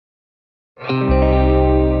You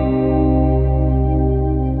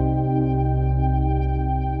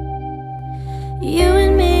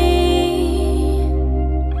and me,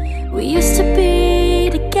 we used to be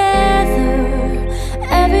together,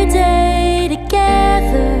 every day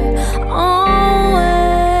together, always.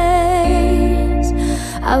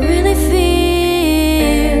 I really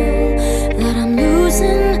feel that I'm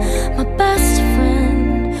losing my best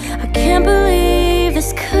friend. I can't believe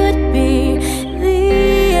this could be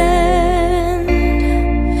the end.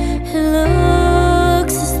 It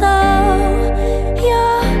looks as though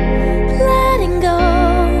you're letting go,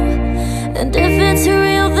 and if it's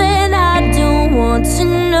real then I don't want to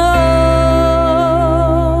know.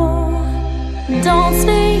 Don't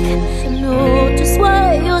speak, I know just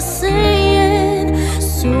what you're saying,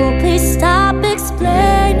 so please stop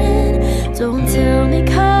explaining. Don't tell me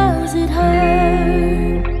 'cause it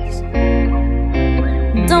hurts.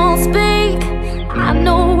 Don't speak, I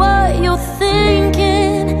know what you're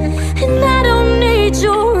thinking, and I don't need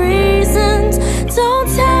your reasons. Don't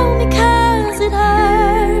tell me 'cause it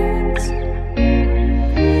hurts.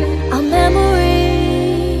 Our memories,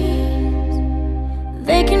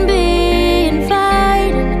 they can be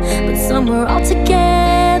inviting, but some were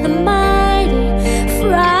altogether mighty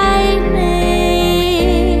frightening.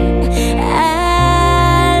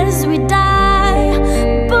 As we die,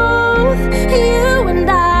 both you and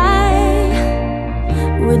I,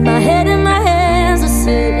 with my head in my hands, I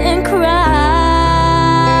sit and cry.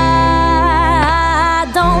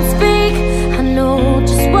 Don't speak, I know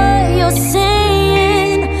just what you're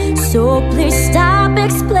saying, so please stop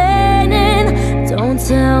explaining. Don't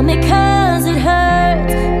tell me 'cause